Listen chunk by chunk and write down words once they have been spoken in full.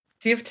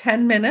Do you have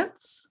 10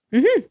 minutes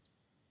Mm-hmm.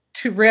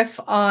 to riff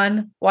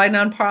on why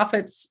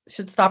nonprofits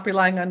should stop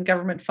relying on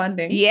government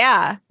funding?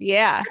 Yeah.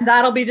 Yeah. And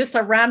that'll be just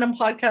a random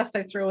podcast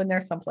I throw in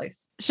there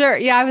someplace. Sure.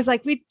 Yeah. I was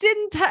like, we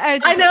didn't, I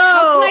know.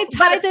 How can I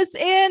tie this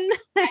in?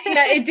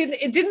 Yeah,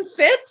 it didn't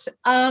fit.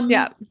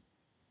 Yeah.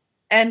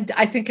 And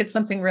I think it's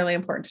something really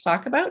important to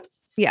talk about.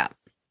 Yeah.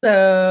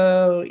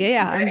 So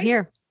yeah, I'm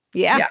here.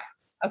 Yeah. Yeah.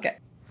 Okay.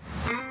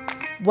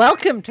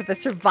 Welcome to the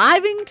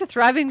Surviving to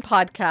Thriving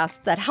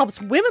podcast that helps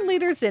women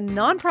leaders in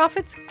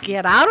nonprofits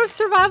get out of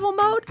survival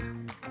mode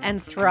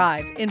and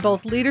thrive in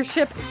both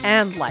leadership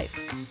and life.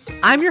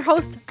 I'm your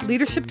host,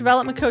 leadership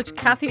development coach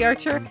Kathy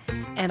Archer,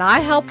 and I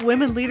help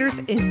women leaders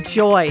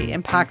enjoy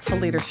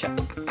impactful leadership.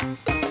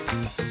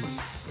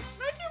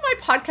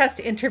 Podcast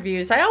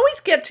interviews, I always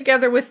get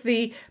together with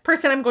the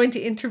person I'm going to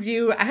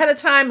interview ahead of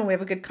time, and we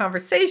have a good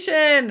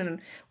conversation and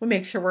we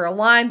make sure we're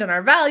aligned on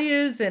our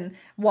values and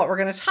what we're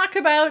going to talk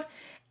about.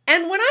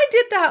 And when I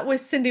did that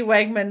with Cindy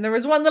Wagman, there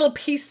was one little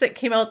piece that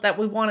came out that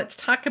we wanted to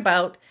talk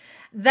about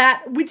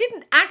that we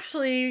didn't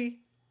actually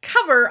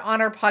cover on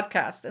our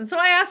podcast. And so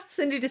I asked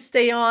Cindy to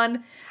stay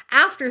on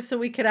after so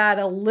we could add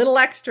a little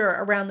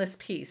extra around this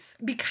piece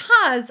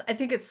because I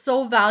think it's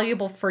so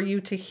valuable for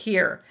you to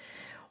hear.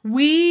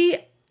 We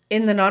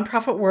in the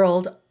nonprofit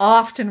world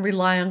often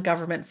rely on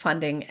government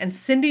funding. And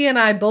Cindy and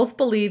I both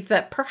believe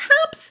that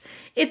perhaps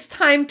it's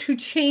time to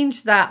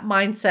change that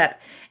mindset.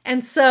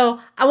 And so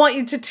I want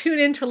you to tune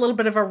into a little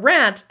bit of a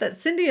rant that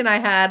Cindy and I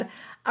had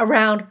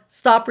around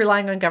stop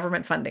relying on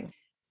government funding.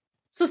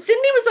 So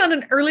Cindy was on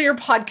an earlier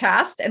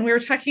podcast and we were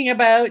talking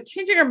about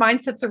changing our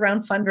mindsets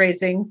around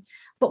fundraising.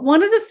 But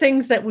one of the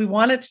things that we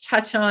wanted to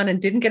touch on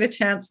and didn't get a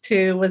chance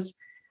to was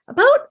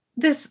about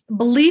this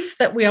belief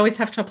that we always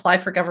have to apply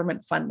for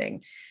government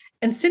funding.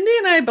 And Cindy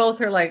and I both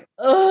are like,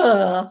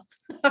 ugh,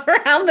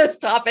 around this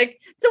topic.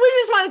 So we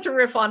just wanted to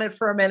riff on it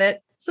for a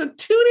minute. So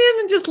tune in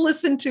and just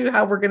listen to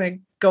how we're going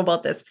to go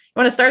about this.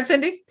 You want to start,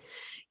 Cindy?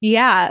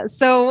 Yeah.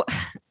 So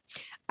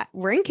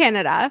we're in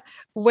Canada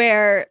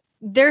where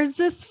there's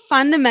this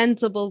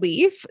fundamental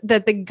belief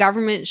that the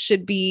government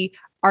should be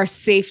our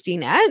safety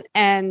net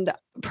and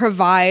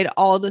provide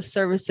all the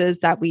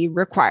services that we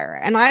require.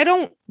 And I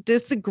don't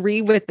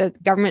disagree with the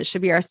government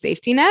should be our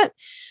safety net,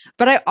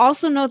 but I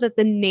also know that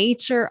the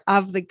nature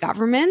of the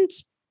government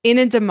in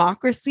a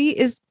democracy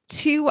is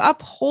to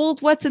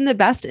uphold what's in the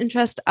best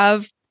interest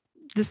of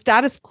the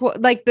status quo,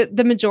 like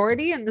the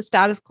majority and the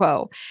status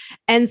quo.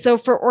 And so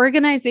for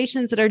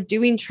organizations that are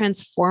doing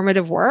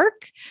transformative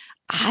work,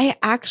 I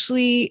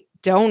actually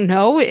don't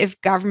know if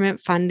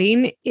government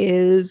funding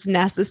is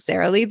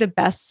necessarily the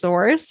best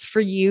source for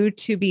you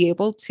to be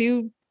able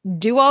to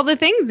do all the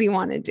things you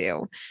want to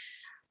do.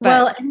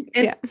 But,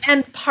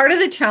 and part of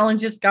the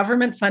challenge is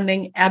government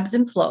funding ebbs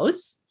and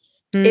flows.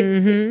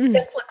 Mm-hmm.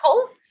 It's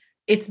cyclical.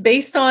 It's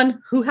based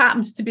on who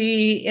happens to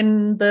be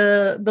in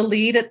the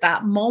lead at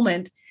that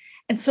moment.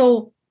 And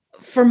so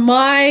for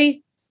my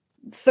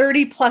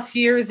 30 plus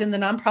years in the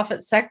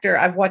nonprofit sector,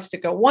 I've watched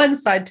it go one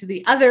side to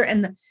the other,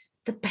 and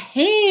the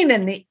pain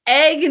and the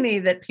agony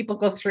that people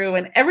go through.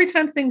 And every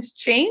time things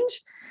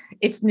change,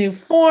 it's new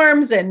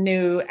forms and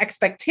new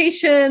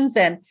expectations.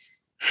 And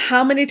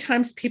how many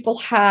times people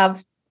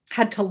have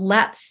had to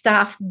let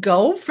staff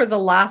go for the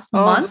last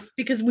month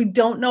because we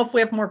don't know if we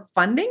have more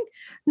funding.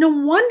 No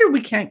wonder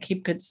we can't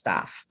keep good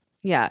staff.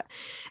 Yeah.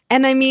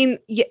 And I mean,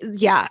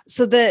 yeah.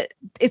 So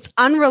it's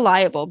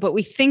unreliable, but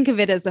we think of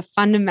it as a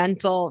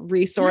fundamental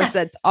resource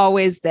that's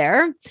always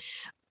there.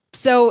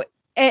 So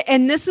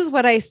and this is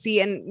what I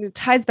see, and it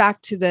ties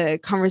back to the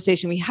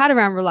conversation we had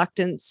around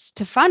reluctance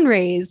to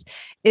fundraise,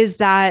 is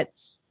that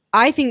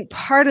I think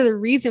part of the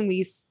reason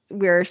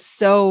we're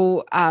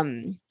so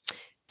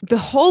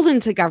beholden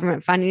to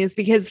government funding is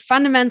because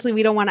fundamentally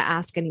we don't want to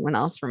ask anyone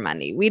else for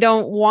money. We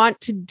don't want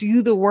to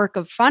do the work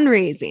of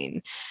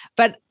fundraising,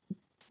 but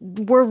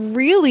we're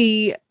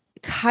really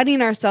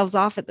cutting ourselves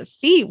off at the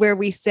feet where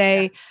we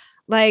say,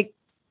 like,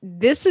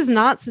 this is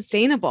not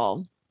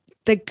sustainable.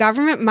 The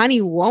government money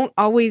won't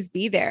always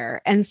be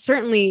there. And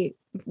certainly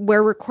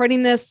we're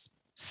recording this,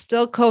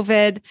 still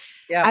COVID.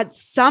 Yeah. At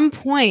some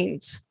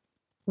point,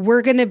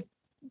 we're going to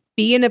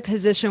be in a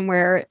position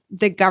where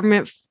the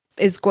government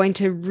is going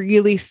to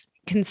really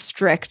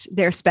constrict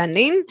their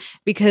spending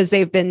because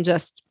they've been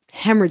just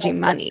hemorrhaging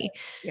money.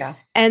 Yeah.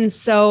 And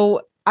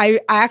so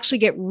I actually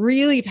get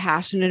really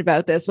passionate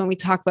about this when we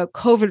talk about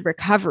COVID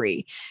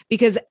recovery,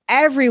 because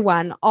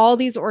everyone, all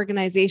these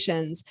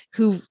organizations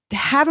who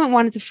haven't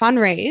wanted to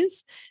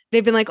fundraise,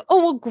 they've been like, oh,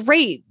 well,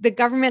 great. The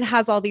government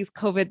has all these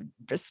COVID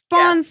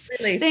response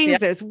things. Yeah.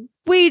 There's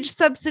wage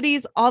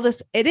subsidies, all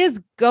this. It is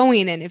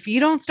going in. If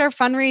you don't start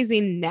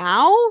fundraising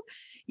now,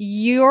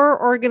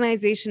 your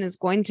organization is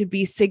going to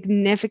be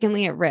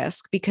significantly at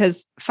risk,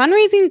 because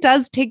fundraising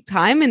does take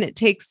time and it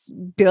takes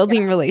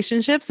building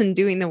relationships and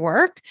doing the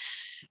work.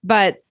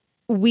 But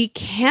we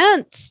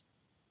can't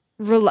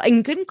rely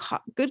in good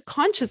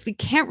conscience. We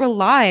can't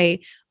rely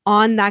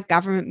on that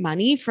government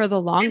money for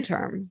the long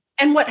term.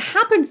 And what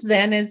happens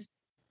then is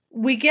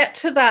we get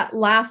to that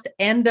last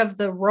end of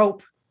the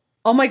rope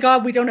oh my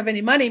God, we don't have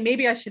any money.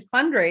 Maybe I should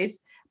fundraise.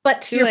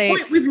 But to Too your late.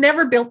 point, we've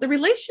never built the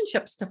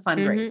relationships to Mm-hmm.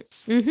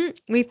 fundraise.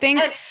 Mm-hmm. We think,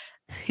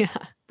 And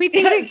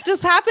it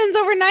just happens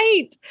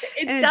overnight.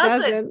 it It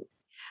doesn't.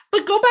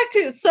 But go back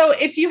to, so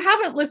if you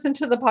haven't listened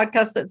to the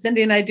podcast that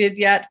Cindy and I did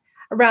yet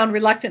around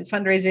reluctant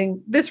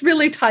fundraising, this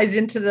really ties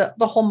into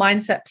the whole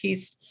mindset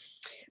piece.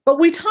 But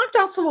we talked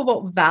also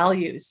about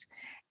values.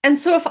 And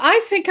so if I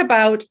think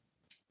about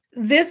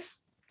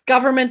this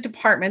government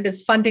department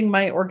is funding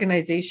my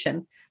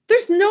organization,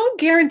 there's no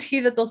guarantee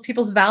that those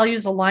people's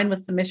values align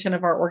with the mission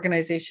of our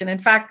organization. In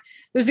fact,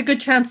 there's a good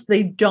chance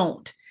they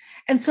don't.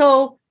 And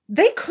so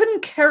they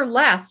couldn't care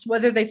less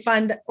whether they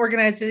fund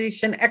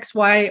organization X,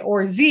 Y,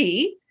 or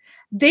Z.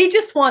 They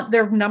just want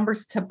their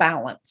numbers to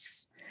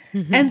balance.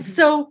 Mm-hmm. And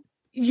so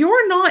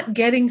you're not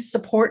getting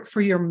support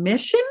for your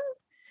mission,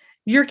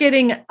 you're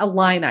getting a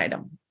line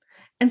item.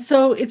 And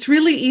so it's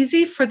really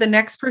easy for the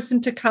next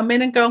person to come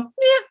in and go,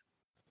 yeah,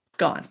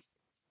 gone.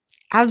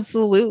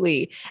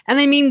 Absolutely. And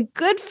I mean,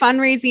 good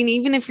fundraising,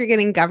 even if you're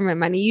getting government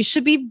money, you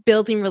should be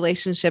building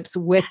relationships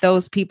with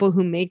those people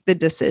who make the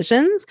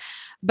decisions.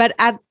 But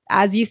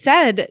as you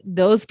said,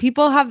 those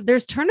people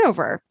there's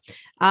turnover.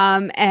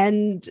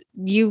 And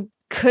you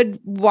could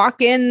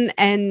walk in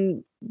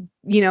and,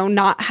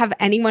 not have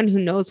anyone who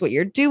knows what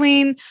you're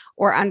doing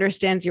or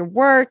understands your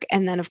work.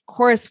 And then, of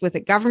course, with a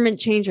government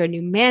change or a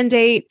new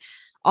mandate,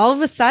 all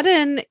of a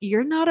sudden,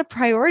 you're not a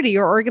priority.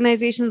 Your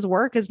organization's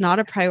work is not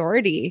a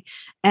priority.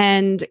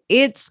 And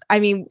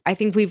I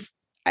think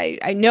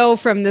I know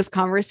from this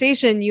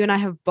conversation, you and I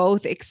have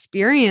both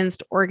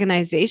experienced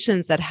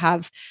organizations that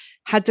have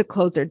had to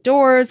close their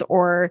doors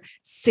or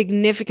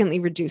significantly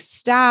reduce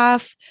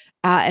staff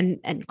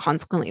and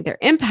consequently their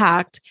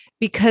impact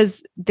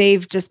because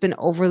they've just been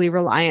overly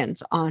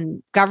reliant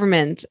on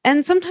government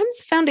and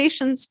sometimes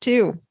foundations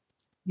too.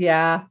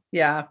 Yeah.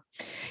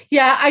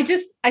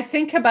 I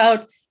think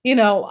about,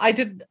 I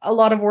did a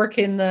lot of work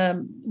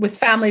with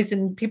families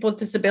and people with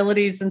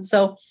disabilities. And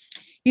so,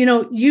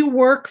 you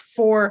work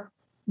for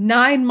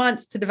 9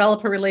 months to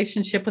develop a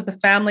relationship with a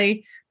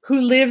family who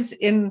lives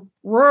in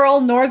rural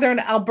northern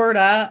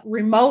Alberta,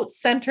 remote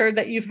center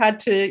that you've had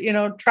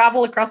to,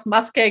 travel across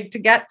Muskeg to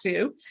get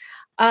to.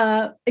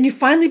 And you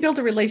finally build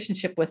a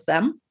relationship with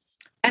them.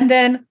 And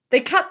then they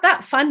cut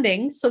that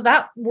funding. So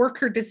that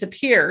worker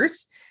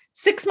disappears.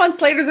 6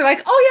 months later, they're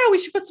like, oh yeah, we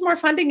should put some more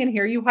funding in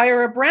here. You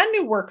hire a brand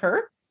new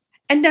worker.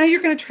 And now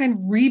you're going to try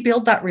and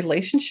rebuild that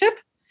relationship.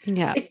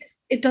 Yeah.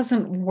 It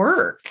doesn't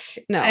work.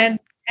 No.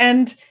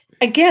 And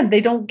again,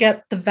 they don't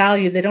get the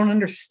value. They don't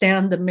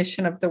understand the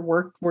mission of the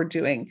work we're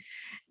doing.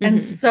 Mm-hmm.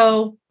 And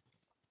so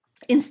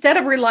instead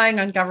of relying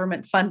on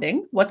government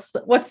funding, what's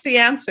the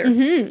answer?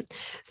 Mm-hmm.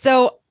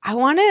 So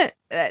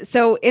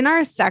so in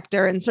our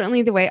sector, and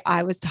certainly the way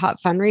I was taught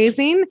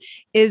fundraising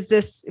is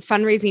this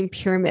fundraising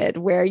pyramid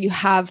where you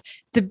have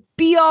the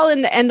be all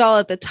and the end all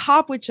at the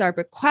top, which are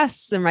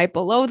bequests. And right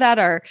below that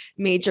are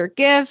major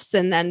gifts.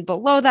 And then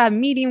below that,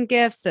 medium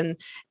gifts.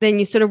 And then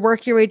you sort of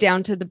work your way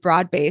down to the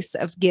broad base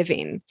of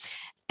giving.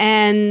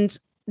 And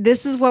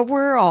this is what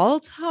we're all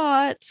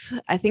taught.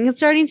 I think it's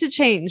starting to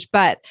change,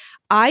 but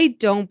I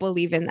don't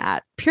believe in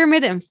that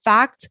pyramid. In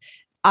fact,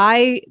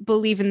 I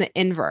believe in the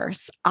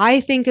inverse.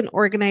 I think an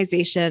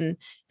organization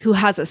who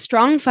has a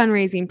strong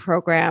fundraising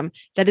program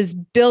that is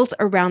built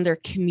around their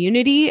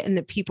community and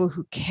the people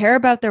who care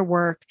about their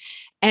work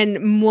and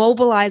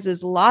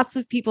mobilizes lots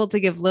of people to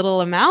give little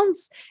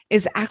amounts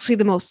is actually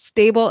the most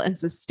stable and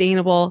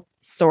sustainable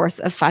source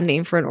of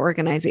funding for an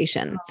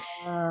organization.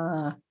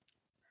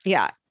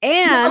 Yeah.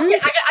 And okay,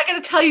 I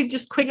got to tell you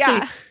just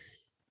quickly,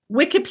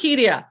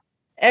 Wikipedia,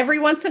 every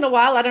once in a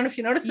while, I don't know if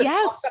you noticed, it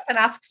pops up and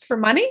asks for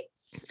money.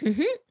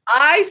 Mm-hmm.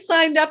 I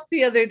signed up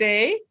the other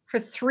day for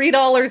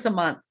 $3 a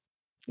month.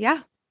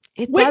 Yeah.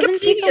 It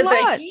doesn't take a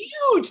lot. It's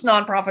a huge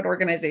nonprofit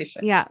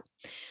organization. Yeah.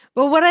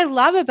 But what I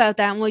love about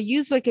that, and we'll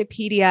use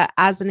Wikipedia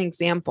as an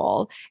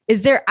example,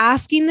 is they're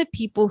asking the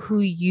people who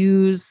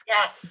use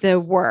the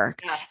work.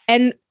 Yes.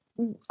 And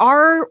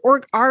our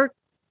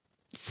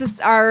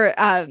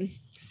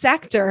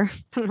sector,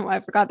 I don't know why I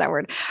forgot that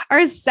word.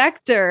 Our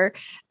sector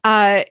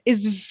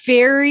is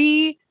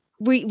very,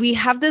 we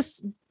have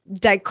this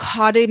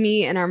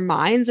dichotomy in our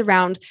minds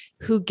around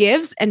who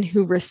gives and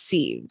who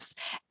receives.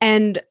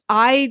 And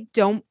I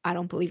don't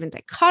believe in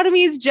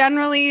dichotomies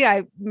generally.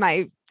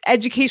 My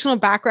educational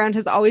background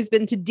has always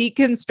been to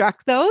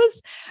deconstruct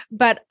those.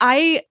 But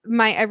I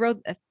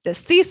wrote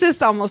this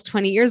thesis almost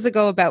 20 years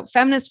ago about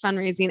feminist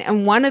fundraising.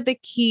 And one of the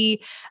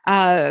key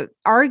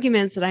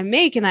arguments that I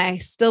make, and I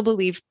still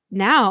believe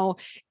now,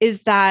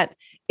 is that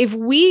if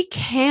we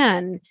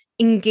can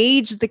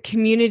engage the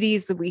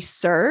communities that we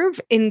serve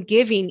in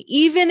giving,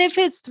 even if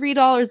it's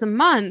 $3 a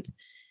month,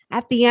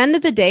 at the end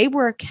of the day,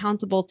 we're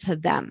accountable to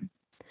them.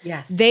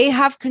 Yes. They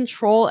have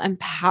control and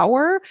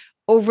power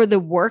over the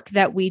work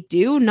that we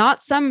do,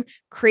 not some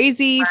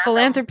crazy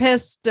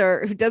philanthropist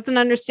or who doesn't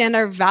understand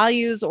our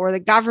values or the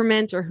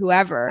government or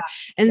whoever.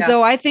 And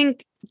so I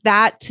think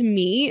that to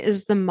me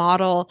is the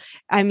model.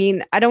 I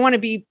mean, I don't want to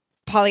be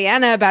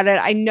Pollyanna about it.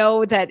 I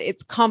know that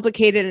it's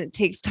complicated and it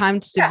takes time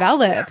to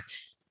develop.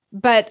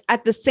 But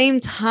at the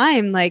same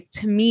time, like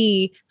to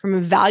me, from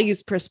a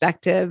values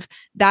perspective,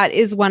 that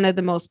is one of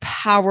the most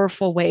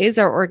powerful ways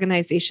our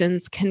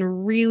organizations can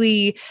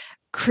really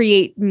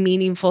create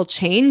meaningful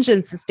change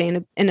and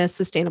in a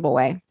sustainable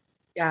way.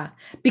 Yeah,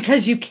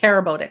 because you care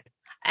about it.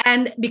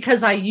 And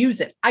because I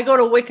use it. I go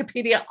to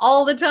Wikipedia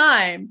all the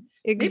time.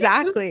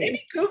 Exactly.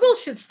 Maybe Google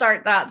should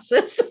start that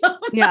system.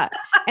 Yeah.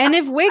 And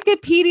if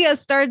Wikipedia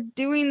starts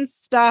doing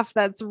stuff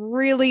that's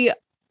really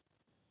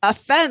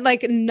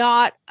like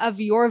not of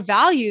your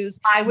values,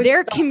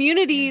 their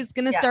community is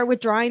going to start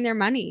withdrawing their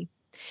money.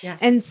 Yes.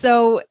 And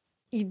so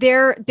they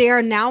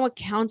are now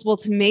accountable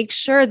to make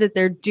sure that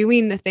they're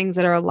doing the things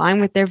that are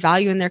aligned with their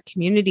value in their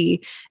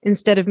community,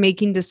 instead of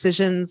making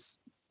decisions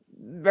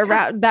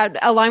around that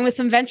align with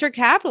some venture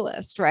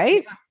capitalist,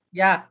 right?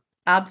 Yeah,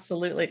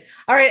 absolutely.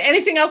 All right.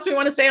 Anything else we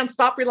want to say on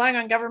stop relying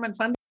on government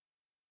funding?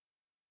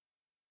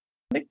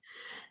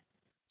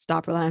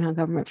 Stop relying on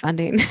government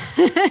funding.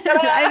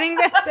 I think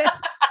that's it.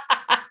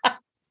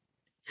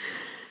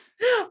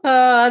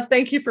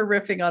 Thank you for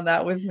riffing on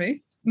that with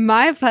me.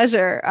 My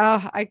pleasure.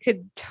 Oh, I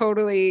could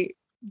totally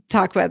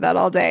talk about that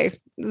all day.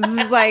 This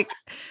is like,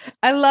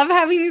 I love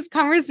having these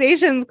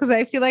conversations because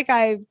I feel like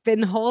I've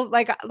been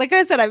like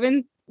I said, I've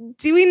been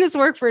doing this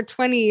work for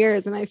 20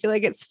 years and I feel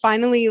like it's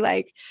finally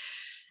like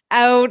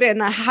out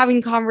and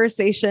having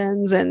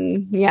conversations,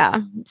 and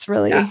it's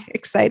really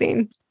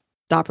exciting.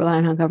 Stop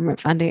relying on government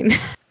funding.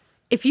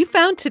 If you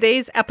found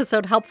today's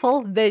episode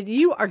helpful, then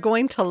you are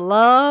going to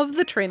love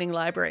the training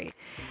library.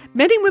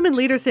 Many women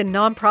leaders in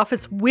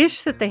nonprofits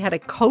wish that they had a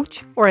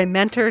coach or a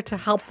mentor to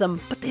help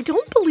them, but they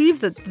don't believe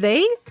that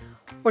they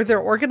or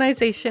their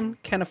organization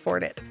can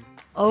afford it.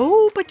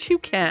 Oh, but you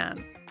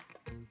can.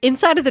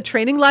 Inside of the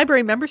Training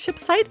Library membership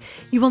site,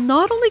 you will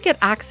not only get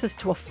access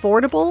to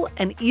affordable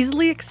and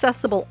easily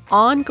accessible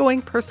ongoing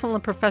personal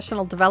and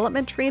professional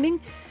development training,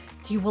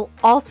 you will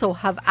also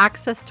have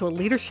access to a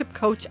leadership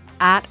coach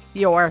at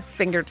your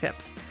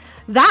fingertips.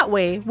 That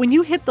way, when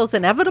you hit those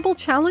inevitable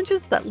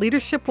challenges that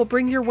leadership will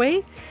bring your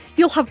way,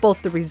 you'll have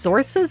both the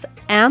resources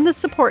and the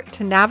support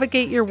to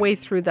navigate your way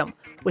through them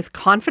with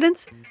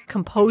confidence,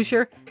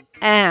 composure,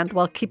 and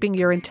while keeping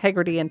your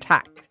integrity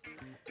intact.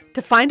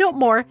 To find out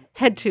more,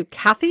 head to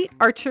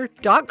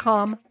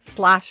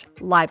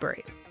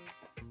kathyarcher.com/library.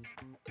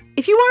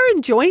 If you are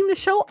enjoying the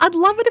show, I'd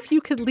love it if you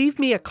could leave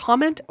me a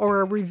comment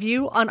or a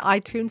review on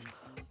iTunes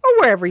or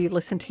wherever you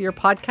listen to your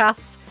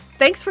podcasts.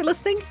 Thanks for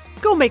listening.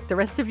 Go make the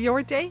rest of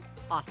your day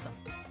awesome.